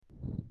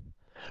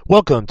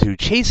Welcome to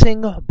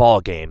Chasing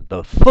Ballgame,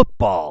 the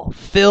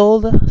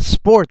football-filled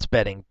sports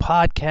betting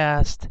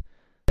podcast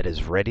that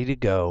is ready to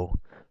go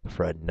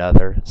for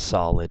another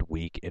solid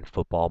week in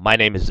football. My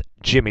name is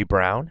Jimmy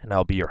Brown, and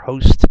I'll be your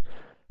host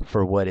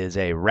for what is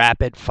a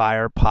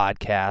rapid-fire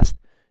podcast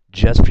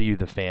just for you,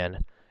 the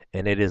fan,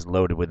 and it is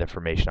loaded with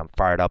information. I'm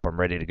fired up. I'm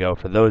ready to go.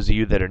 For those of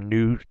you that are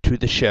new to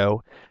the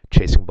show,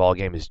 Chasing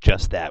Ballgame is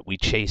just that. We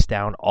chase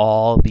down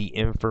all the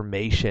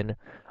information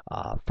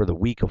for the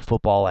week of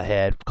football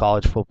ahead,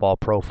 college football,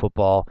 pro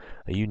football,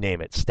 you name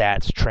it,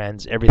 stats,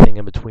 trends, everything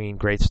in between,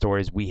 great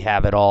stories. We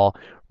have it all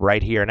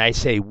right here. And I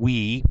say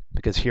we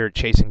because here at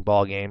Chasing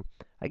Ballgame,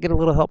 I get a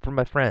little help from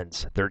my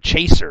friends. They're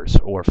chasers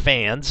or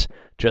fans,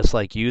 just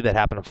like you, that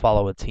happen to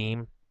follow a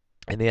team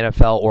in the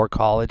NFL or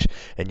college,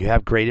 and you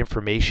have great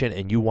information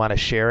and you want to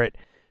share it,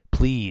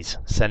 please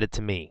send it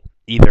to me.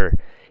 Either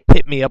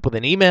hit me up with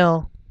an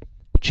email,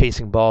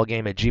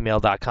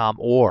 chasingballgame@gmail.com,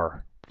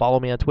 or follow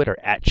me on Twitter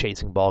at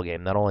Chasing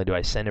Ballgame. Not only do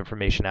I send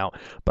information out,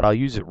 but I'll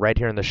use it right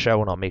here in the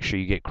show, and I'll make sure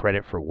you get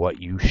credit for what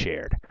you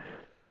shared.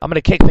 I'm going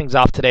to kick things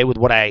off today with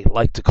what I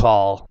like to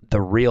call the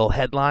real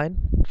headline,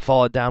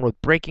 followed down with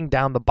breaking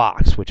down the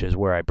box, which is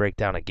where I break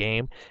down a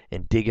game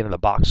and dig into the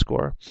box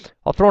score.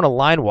 I'll throw in a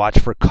line watch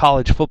for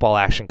college football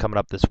action coming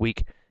up this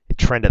week, a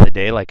trend of the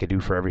day like I do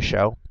for every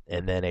show,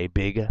 and then a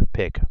big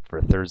pick for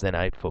Thursday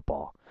night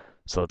football.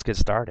 So let's get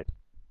started.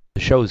 The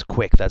show is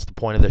quick. That's the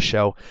point of the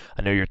show.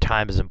 I know your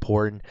time is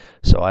important,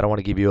 so I don't want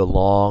to give you a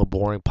long,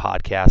 boring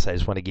podcast. I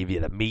just want to give you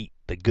the meat,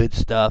 the good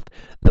stuff,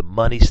 the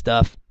money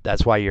stuff.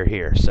 That's why you're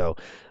here. So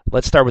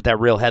let's start with that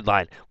real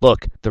headline.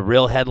 Look, the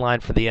real headline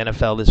for the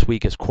NFL this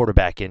week is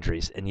quarterback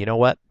injuries. And you know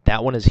what?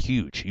 That one is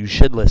huge. You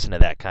should listen to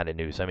that kind of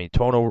news. I mean,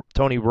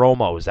 Tony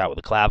Romo is out with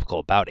a clavicle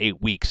about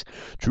 8 weeks.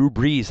 Drew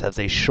Brees has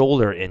a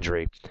shoulder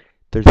injury.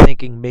 They're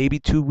thinking maybe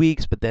 2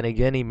 weeks, but then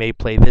again, he may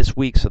play this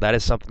week, so that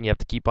is something you have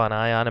to keep an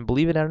eye on. And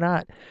believe it or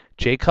not,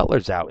 Jay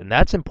Cutler's out, and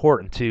that's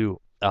important too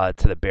to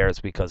the Bears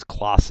because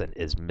Clausen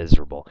is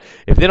miserable.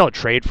 If they don't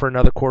trade for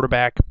another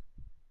quarterback,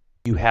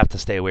 you have to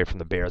stay away from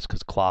the Bears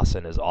because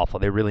Clausen is awful.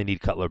 They really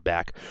need Cutler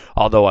back,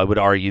 although I would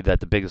argue that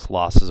the biggest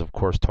loss is, of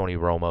course, Tony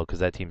Romo because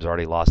that team's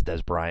already lost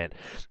Des Bryant,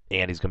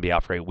 and he's going to be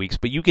out for 8 weeks.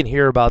 But you can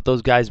hear about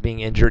those guys being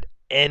injured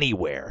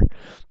anywhere.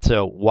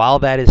 So while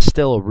that is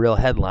still a real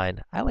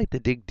headline, I like to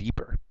dig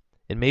deeper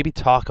and maybe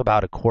talk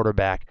about a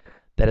quarterback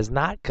that is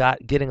not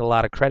getting a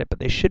lot of credit, but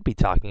they should be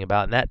talking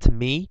about. And that, to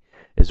me,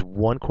 is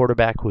one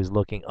quarterback who is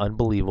looking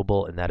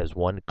unbelievable, and that is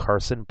one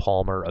Carson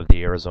Palmer of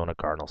the Arizona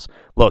Cardinals.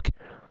 Look,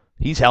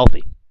 he's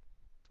healthy,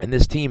 and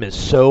this team is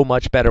so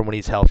much better when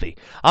he's healthy.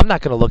 I'm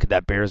not going to look at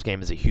that Bears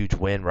game as a huge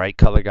win, right?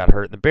 Cutler got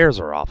hurt, and the Bears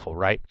are awful,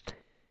 right?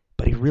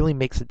 But he really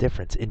makes a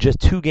difference. In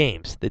just 2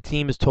 games, the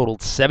team has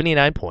totaled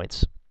 79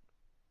 points.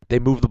 They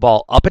moved the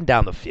ball up and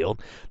down the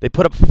field. They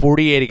put up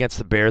 48 against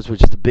the Bears,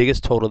 which is the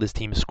biggest total this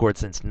team has scored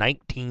since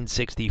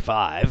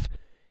 1965.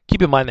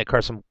 Keep in mind that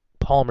Carson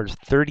Palmer's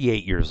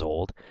 38 years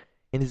old,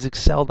 and he's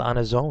excelled on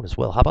his own as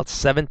well. How about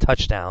 7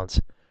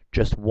 touchdowns,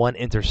 just 1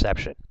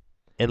 interception?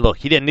 And look,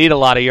 he didn't need a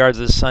lot of yards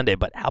this Sunday,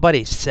 but how about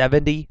a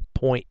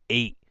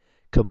 70.8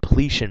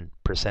 completion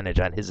percentage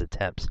on his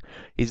attempts?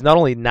 He's not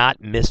only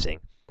not missing,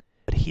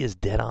 but he is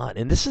dead on.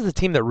 And this is a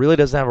team that really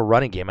doesn't have a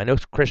running game. I know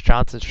Chris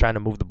Johnson's trying to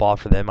move the ball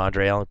for them.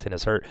 Andre Ellington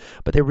is hurt.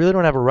 But they really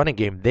don't have a running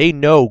game. They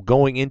know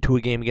going into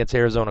a game against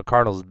Arizona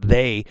Cardinals,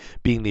 they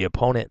being the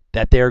opponent,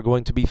 that they're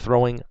going to be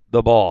throwing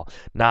the ball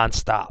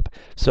nonstop.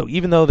 So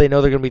even though they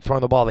know they're going to be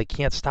throwing the ball, they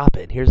can't stop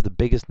it. And here's the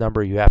biggest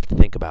number you have to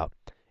think about.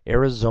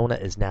 Arizona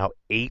is now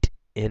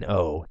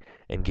 8-0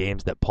 in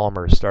games that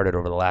Palmer started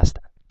over the last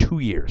 2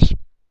 years.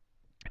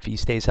 If he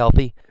stays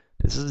healthy,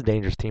 this is a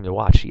dangerous team to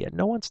watch. Yet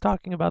no one's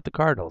talking about the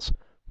Cardinals.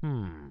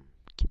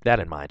 Keep that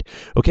in mind.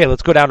 Okay,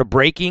 let's go down to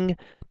breaking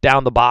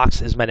down the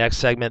box is my next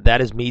segment.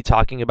 That is me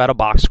talking about a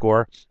box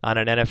score on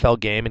an NFL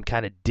game and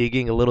kind of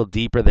digging a little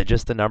deeper than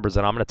just the numbers.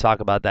 And I'm going to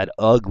talk about that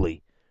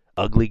ugly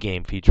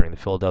game featuring the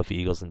Philadelphia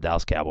Eagles and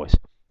Dallas Cowboys.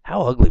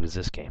 How ugly was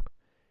this game?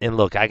 And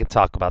look, I can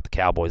talk about the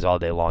Cowboys all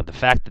day long. The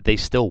fact that they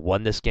still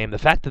won this game, the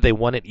fact that they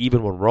won it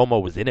even when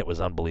Romo was in it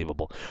was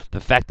unbelievable. The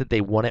fact that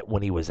they won it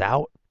when he was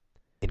out,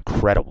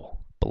 incredible.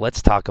 But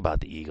let's talk about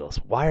the Eagles.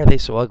 Why are they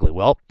so ugly?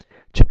 Well,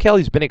 Chip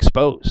Kelly's been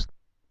exposed.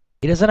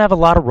 He doesn't have a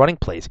lot of running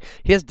plays.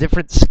 He has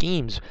different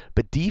schemes,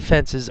 but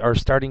defenses are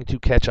starting to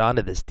catch on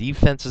to this.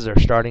 Defenses are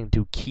starting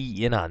to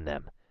key in on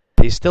them.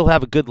 They still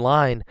have a good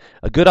line,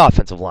 a good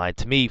offensive line.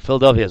 To me,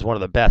 Philadelphia is one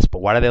of the best, but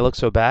why do they look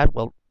so bad?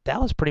 Well,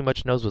 Dallas pretty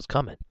much knows what's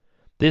coming.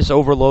 They just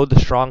overload the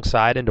strong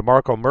side, and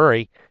DeMarco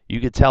Murray,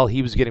 you could tell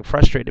he was getting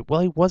frustrated.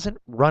 Well, he wasn't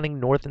running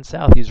north and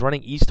south. He was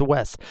running east to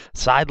west,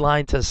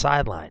 sideline to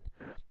sideline.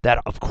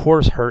 That, of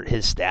course, hurt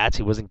his stats.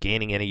 He wasn't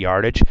gaining any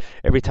yardage.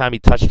 Every time he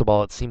touched the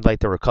ball, it seemed like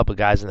there were a couple of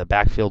guys in the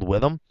backfield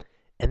with him.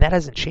 And that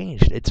hasn't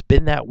changed. It's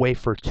been that way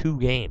for 2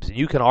 games. And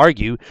you can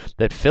argue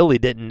that Philly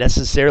didn't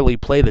necessarily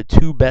play the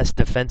 2 best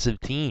defensive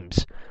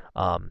teams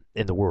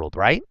in the world,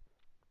 right?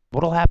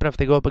 What will happen if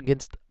they go up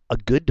against a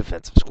good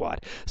defensive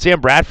squad? Sam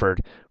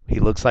Bradford, He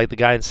looks like the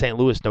guy in St.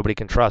 Louis nobody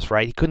can trust,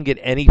 right? He couldn't get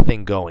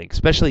anything going,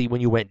 especially when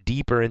you went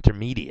deeper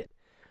intermediate.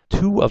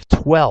 2 of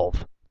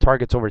 12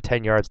 targets over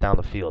 10 yards down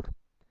the field.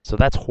 So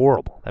that's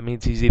horrible. That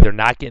means he's either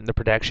not getting the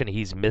protection,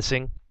 he's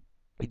missing.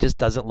 He just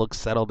doesn't look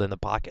settled in the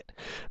pocket.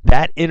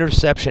 That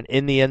interception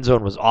in the end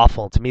zone was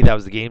awful. And to me, that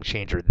was the game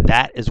changer.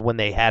 That is when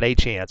they had a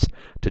chance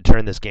to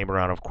turn this game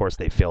around. Of course,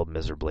 they failed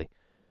miserably.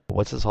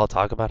 What's this all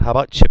talk about? How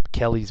about Chip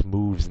Kelly's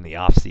moves in the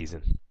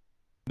offseason?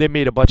 They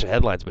made a bunch of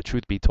headlines, but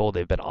truth be told,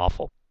 they've been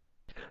awful.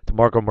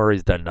 DeMarco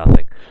Murray's done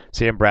nothing.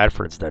 Sam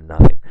Bradford's done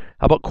nothing.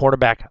 How about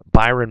cornerback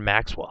Byron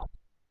Maxwell?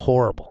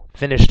 Horrible.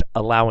 Finished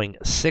allowing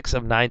 6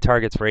 of 9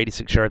 targets for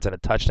 86 yards and a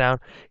touchdown.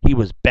 He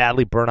was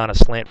badly burned on a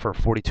slant for a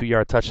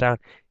 42-yard touchdown.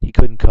 He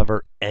couldn't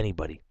cover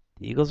anybody.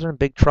 The Eagles are in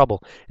big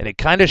trouble, and it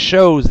kind of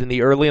shows in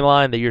the early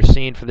line that you're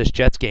seeing for this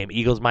Jets game.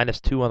 Eagles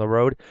 -2 on the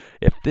road.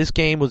 If this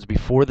game was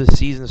before the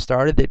season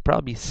started, they'd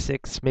probably be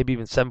 6, maybe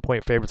even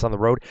 7-point favorites on the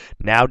road.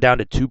 Now down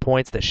to 2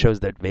 points. That shows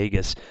that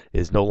Vegas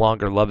is no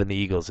longer loving the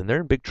Eagles, and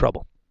they're in big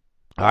trouble.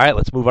 All right,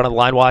 let's move on to the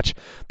Line Watch.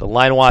 The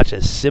Line Watch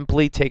is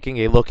simply taking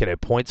a look at a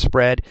point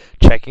spread,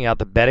 checking out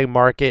the betting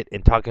market,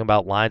 and talking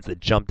about lines that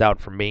jumped out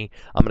for me.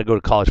 I'm going to go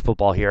to college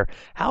football here.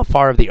 How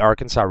far have the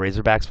Arkansas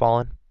Razorbacks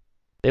fallen?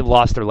 They've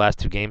lost their last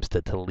 2 games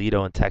to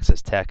Toledo and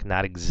Texas Tech.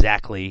 Not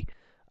exactly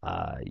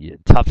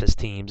toughest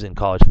teams in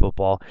college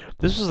football.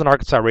 This was an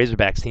Arkansas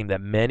Razorbacks team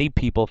that many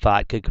people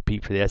thought could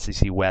compete for the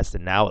SEC West,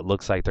 and now it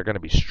looks like they're going to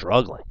be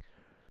struggling.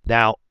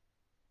 Now,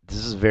 this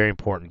is a very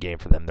important game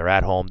for them. They're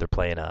at home. They're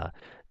playing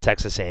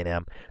Texas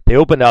A&M. They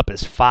opened up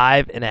as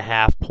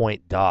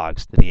 5.5-point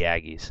dogs to the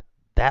Aggies.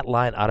 That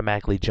line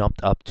automatically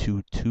jumped up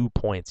to 2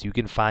 points. You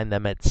can find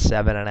them at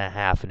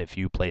 7.5 in a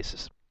few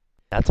places.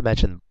 Not to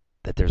mention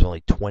that there's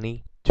only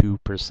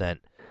 22%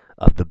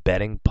 of the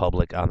betting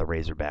public on the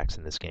Razorbacks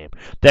in this game.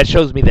 That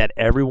shows me that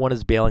everyone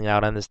is bailing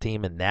out on this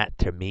team, and that,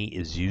 to me,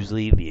 is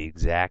usually the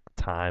exact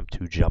time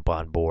to jump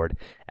on board.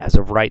 As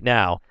of right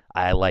now,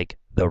 I like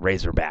the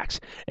Razorbacks.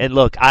 And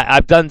look,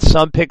 I've done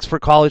some picks for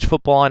college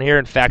football on here.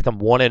 In fact, I'm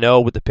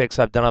 1-0 with the picks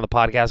I've done on the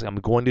podcast. I'm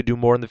going to do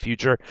more in the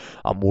future.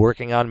 I'm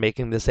working on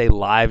making this a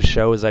live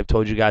show, as I've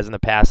told you guys in the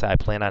past. I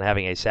plan on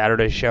having a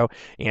Saturday show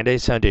and a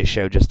Sunday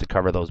show just to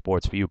cover those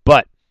boards for you.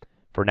 But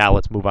for now,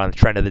 let's move on to the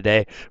trend of the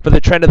day. For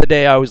the trend of the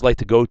day, I always like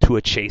to go to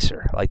a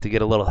chaser. I like to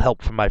get a little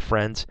help from my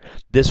friends.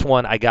 This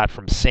one I got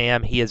from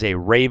Sam. He is a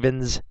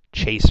Ravens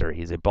chaser.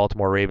 He's a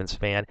Baltimore Ravens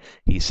fan.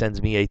 He sends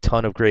me a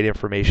ton of great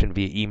information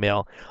via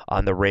email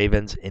on the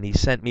Ravens, and he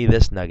sent me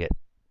this nugget.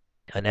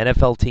 An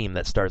NFL team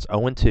that starts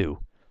 0-2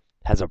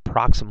 has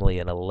approximately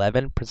an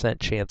 11%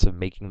 chance of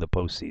making the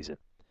postseason.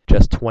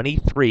 Just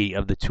 23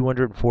 of the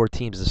 204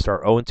 teams that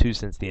start 0-2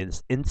 since the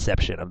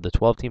inception of the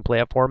 12-team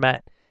playoff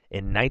format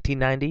in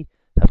 1990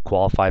 have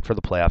qualified for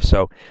the playoffs.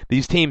 So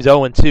these teams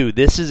 0-2,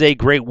 this is a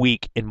great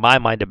week in my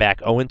mind to back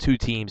 0-2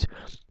 teams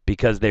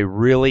because they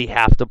really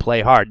have to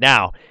play hard.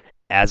 Now,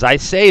 as I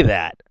say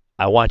that,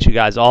 I want you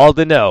guys all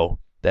to know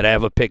that I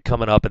have a pick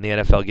coming up in the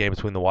NFL game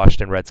between the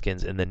Washington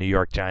Redskins and the New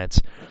York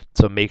Giants.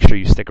 So make sure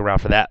you stick around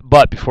for that.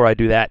 But before I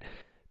do that,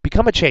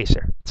 become a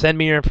chaser. Send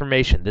me your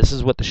information. This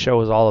is what the show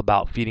is all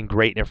about, feeding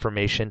great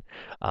information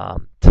to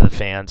the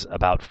fans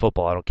about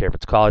football. I don't care if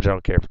it's college. I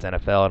don't care if it's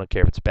NFL. I don't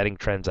care if it's betting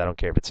trends. I don't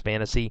care if it's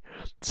fantasy.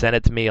 Send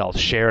it to me. I'll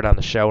share it on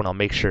the show, and I'll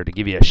make sure to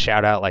give you a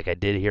shout-out like I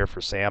did here for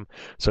Sam.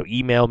 So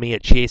email me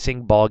at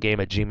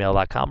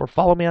chasingballgame@gmail.com or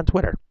follow me on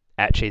Twitter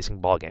at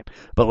chasingballgame.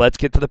 But let's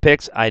get to the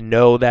picks. I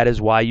know that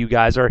is why you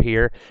guys are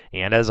here,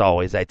 and as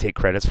always, I take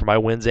credits for my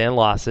wins and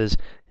losses,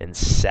 and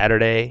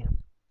Sunday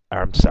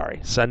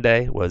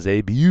was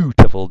a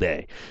beautiful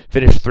day.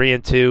 Finished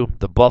 3-2.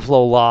 The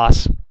Buffalo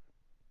loss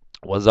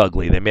was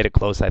ugly. They made it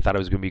close. I thought it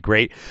was going to be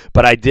great.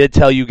 But I did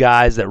tell you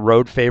guys that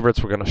road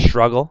favorites were going to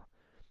struggle.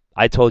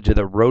 I told you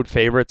the road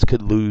favorites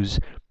could lose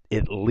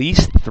at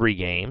least 3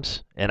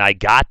 games, and I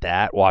got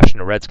that.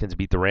 Washington Redskins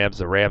beat the Rams.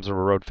 The Rams were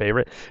a road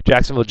favorite.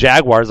 Jacksonville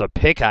Jaguars, a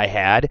pick I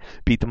had,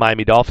 beat the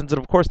Miami Dolphins. And,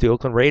 of course, the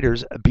Oakland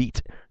Raiders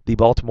beat the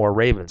Baltimore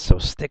Ravens. So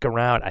stick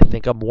around. I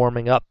think I'm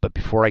warming up. But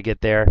before I get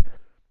there,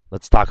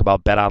 let's talk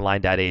about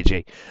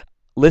betonline.ag.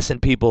 Listen,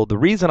 people, the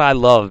reason I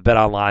love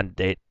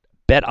betonline.ag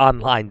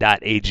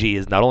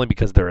is not only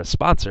because they're a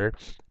sponsor,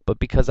 but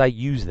because I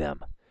use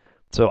them.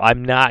 So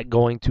I'm not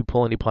going to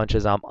pull any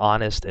punches. I'm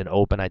honest and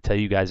open. I tell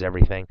you guys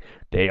everything.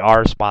 They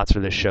are a sponsor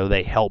of this show.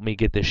 They help me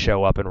get this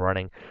show up and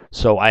running.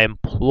 So I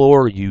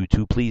implore you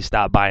to please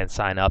stop by and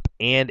sign up.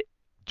 And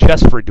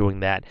just for doing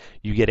that,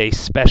 you get a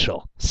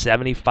special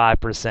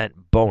 75%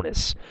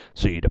 bonus.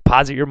 So you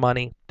deposit your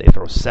money, they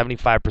throw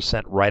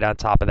 75% right on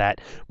top of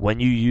that when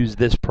you use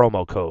this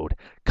promo code,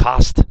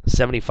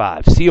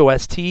 COST75,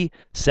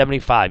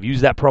 COST75.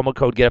 Use that promo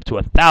code, get up to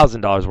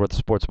 $1,000 worth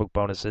of sportsbook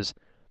bonuses.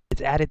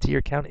 It's added to your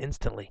account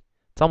instantly.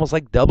 It's almost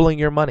like doubling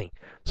your money.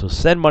 So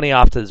send money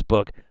off to this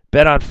book,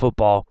 bet on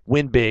football,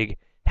 win big,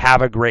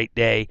 have a great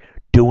day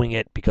doing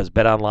it, because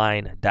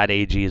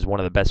betonline.ag is one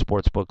of the best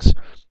sports books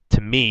to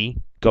me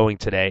going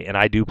today, and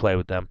I do play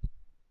with them.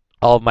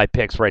 All of my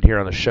picks right here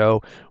on the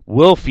show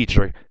will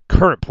feature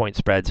current point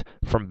spreads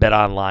from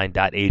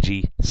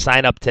betonline.ag.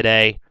 Sign up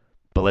today.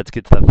 But let's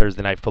get to the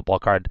Thursday night football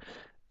card.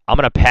 I'm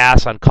going to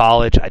pass on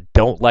college. I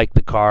don't like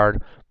the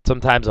card.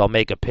 Sometimes I'll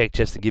make a pick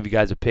just to give you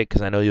guys a pick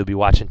because I know you'll be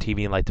watching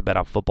TV and like to bet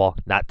on football.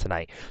 Not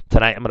tonight.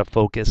 Tonight I'm going to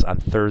focus on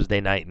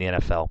Thursday night in the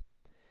NFL.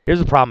 Here's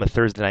the problem with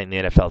Thursday night in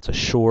the NFL. It's a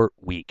short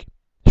week.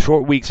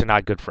 Short weeks are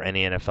not good for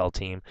any NFL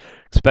team,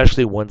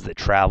 especially ones that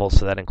travel,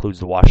 so that includes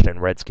the Washington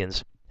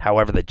Redskins.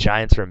 However, the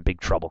Giants are in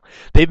big trouble.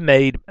 They've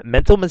made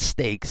mental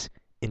mistakes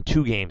in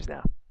 2 games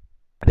now.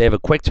 They have a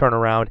quick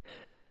turnaround.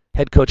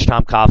 Head coach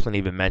Tom Coughlin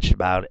even mentioned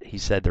about it. He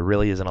said there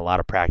really isn't a lot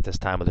of practice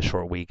time with a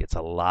short week. It's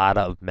a lot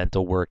of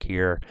mental work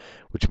here,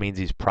 which means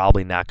he's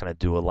probably not going to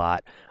do a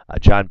lot.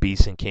 John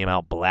Beeson came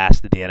out,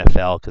 blasted the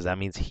NFL because that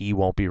means he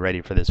won't be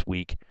ready for this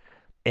week.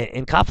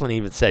 And Coughlin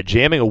even said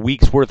jamming a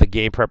week's worth of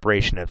game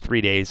preparation in 3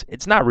 days,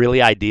 it's not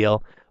really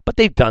ideal, but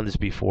they've done this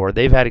before.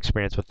 They've had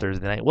experience with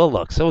Thursday night. Well,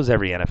 look, so is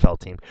every NFL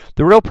team.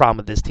 The real problem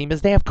with this team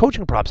is they have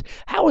coaching problems.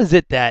 How is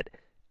it that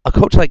a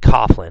coach like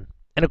Coughlin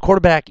and a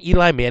quarterback,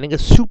 Eli Manning, a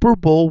Super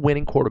Bowl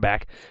winning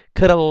quarterback,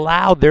 could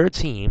allow their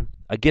team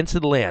against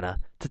Atlanta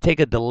to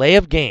take a delay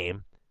of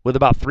game with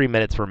about 3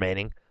 minutes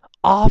remaining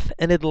off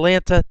an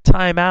Atlanta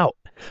timeout?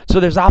 So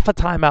there's off a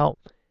timeout.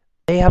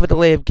 They have a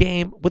delay of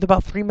game with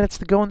about 3 minutes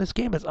to go in this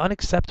game. It's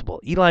unacceptable.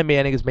 Eli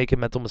Manning is making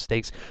mental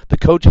mistakes. The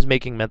coach is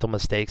making mental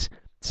mistakes.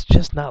 It's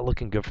just not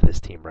looking good for this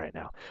team right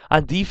now.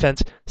 On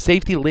defense,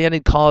 safety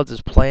Landon Collins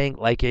is playing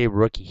like a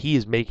rookie. He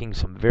is making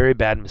some very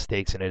bad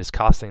mistakes, and it is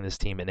costing this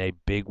team in a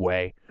big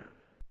way.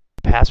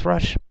 Pass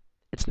rush,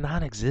 it's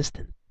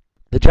non-existent.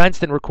 The Giants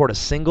didn't record a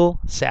single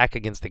sack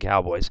against the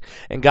Cowboys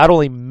and got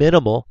only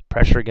minimal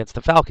pressure against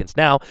the Falcons.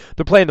 Now,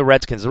 they're playing the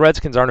Redskins. The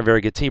Redskins aren't a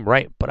very good team,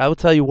 right? But I will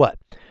tell you what.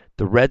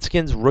 The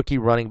Redskins rookie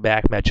running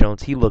back, Matt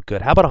Jones, he looked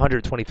good. How about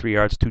 123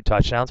 yards, 2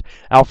 touchdowns?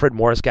 Alfred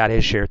Morris got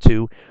his share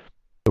too.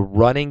 The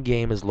running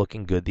game is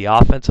looking good. The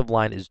offensive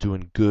line is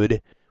doing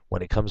good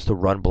when it comes to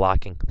run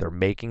blocking. They're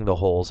making the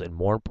holes, and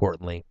more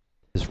importantly,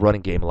 this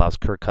running game allows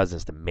Kirk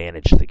Cousins to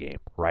manage the game,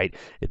 right?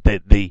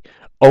 The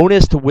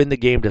onus to win the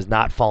game does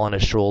not fall on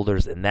his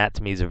shoulders, and that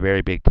to me is a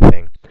very big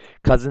thing.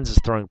 Cousins is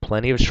throwing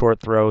plenty of short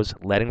throws,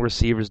 letting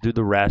receivers do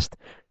the rest.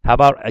 How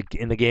about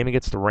in the game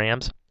against the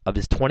Rams? Of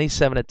his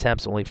 27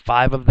 attempts, only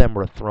 5 of them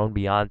were thrown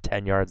beyond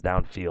 10 yards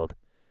downfield,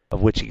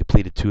 of which he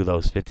completed 2 of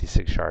those,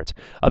 56 yards.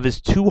 Of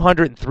his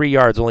 203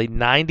 yards, only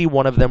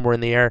 91 of them were in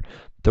the air.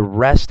 The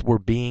rest were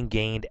being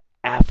gained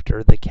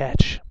after the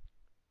catch.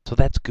 So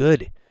that's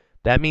good.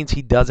 That means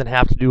he doesn't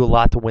have to do a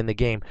lot to win the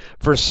game.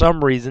 For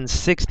some reason,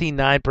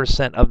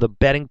 69% of the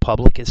betting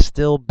public is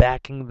still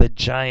backing the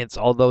Giants,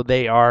 although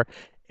they are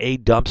a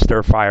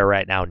dumpster fire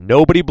right now.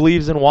 Nobody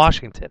believes in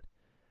Washington.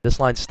 This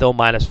line's still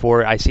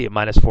 -4. I see it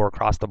 -4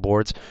 across the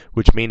boards,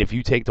 which means if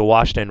you take the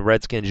Washington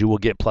Redskins, you will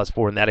get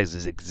 +4, and that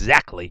is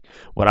exactly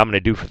what I'm going to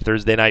do for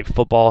Thursday night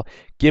football.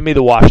 Give me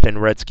the Washington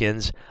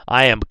Redskins.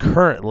 I am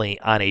currently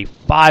on a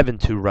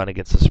 5-2 run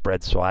against the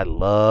spread, so I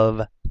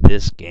love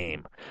this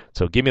game.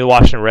 So give me the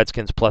Washington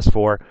Redskins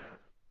 +4,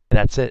 and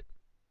that's it.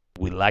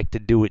 We like to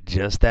do it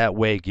just that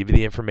way, give you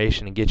the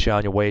information and get you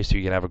on your way so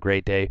you can have a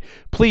great day.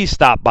 Please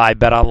stop by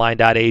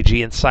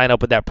betonline.ag and sign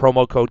up with that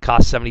promo code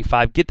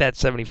COST75. Get that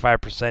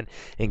 75%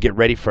 and get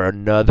ready for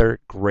another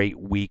great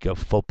week of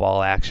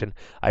football action.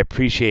 I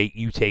appreciate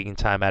you taking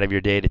time out of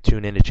your day to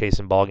tune in to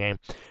Chasing Ballgame.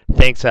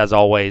 Thanks as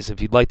always. If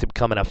you'd like to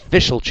become an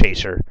official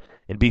chaser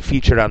and be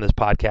featured on this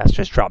podcast,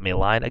 just drop me a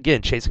line.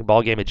 Again,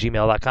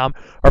 chasingballgame@gmail.com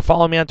or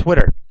follow me on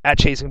Twitter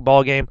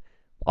 @chasingballgame.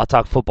 I'll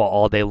talk football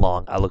all day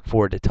long. I look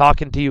forward to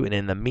talking to you, and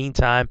in the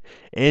meantime,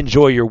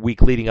 enjoy your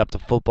week leading up to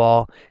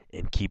football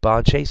and keep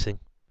on chasing.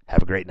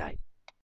 Have a great night.